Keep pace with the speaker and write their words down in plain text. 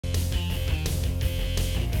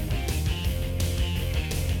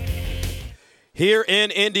here in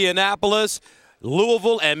Indianapolis.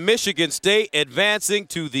 Louisville and Michigan State advancing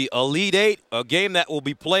to the Elite Eight, a game that will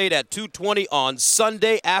be played at 2:20 on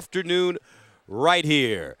Sunday afternoon right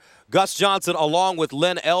here. Gus Johnson along with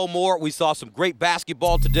Len Elmore. We saw some great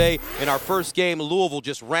basketball today. In our first game, Louisville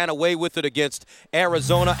just ran away with it against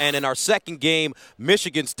Arizona. And in our second game,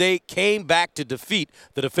 Michigan State came back to defeat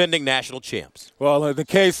the defending national champs. Well, in the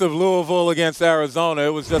case of Louisville against Arizona,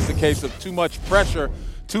 it was just a case of too much pressure,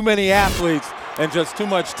 too many athletes, and just too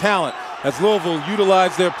much talent, as Louisville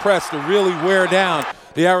utilized their press to really wear down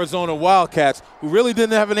the Arizona Wildcats, who really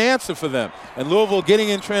didn't have an answer for them. And Louisville getting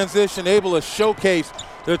in transition, able to showcase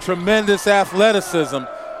their tremendous athleticism,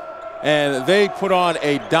 and they put on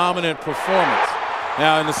a dominant performance.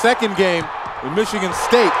 Now, in the second game, with Michigan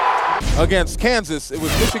State against Kansas, it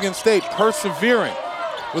was Michigan State persevering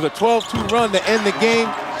with a 12-2 run to end the game.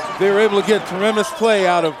 They were able to get tremendous play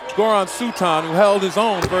out of Goran Sutan, who held his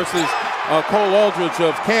own versus Cole Aldridge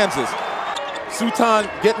of Kansas. Sutan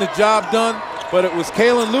getting the job done, but it was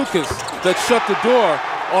Kalen Lucas that shut the door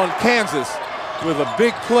on Kansas with a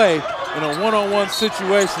big play in a one-on-one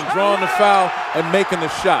situation, drawing the foul and making the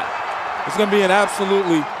shot. It's going to be an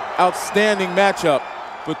absolutely outstanding matchup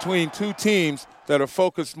between two teams that are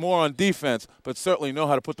focused more on defense, but certainly know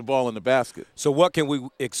how to put the ball in the basket. So what can we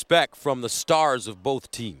expect from the stars of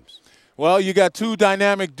both teams? Well, you got two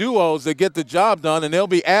dynamic duos that get the job done, and they'll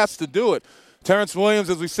be asked to do it. Terrence Williams,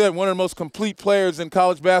 as we said, one of the most complete players in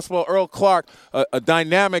college basketball. Earl Clark, a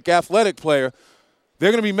dynamic, athletic player.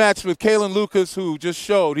 They're going to be matched with Kalen Lucas, who just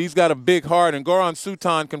showed he's got a big heart, and Goran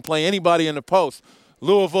Sutan can play anybody in the post.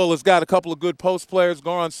 Louisville has got a couple of good post players.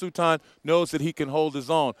 Goran Sutan knows that he can hold his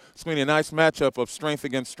own. It's going to be a nice matchup of strength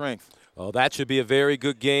against strength. Oh, that should be a very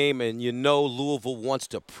good game, and you know Louisville wants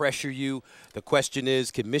to pressure you. The question is,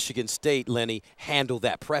 can Michigan State, Lenny, handle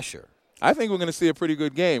that pressure? I think we're going to see a pretty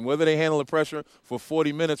good game. Whether they handle the pressure for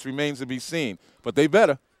 40 minutes remains to be seen, but they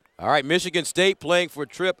better. All right, Michigan State playing for a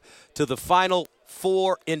trip to the Final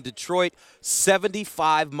Four in Detroit,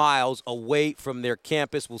 75 miles away from their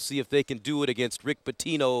campus. We'll see if they can do it against Rick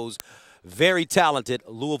Pitino's very talented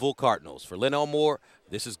Louisville Cardinals. For Len Elmore,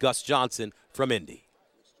 this is Gus Johnson from Indy.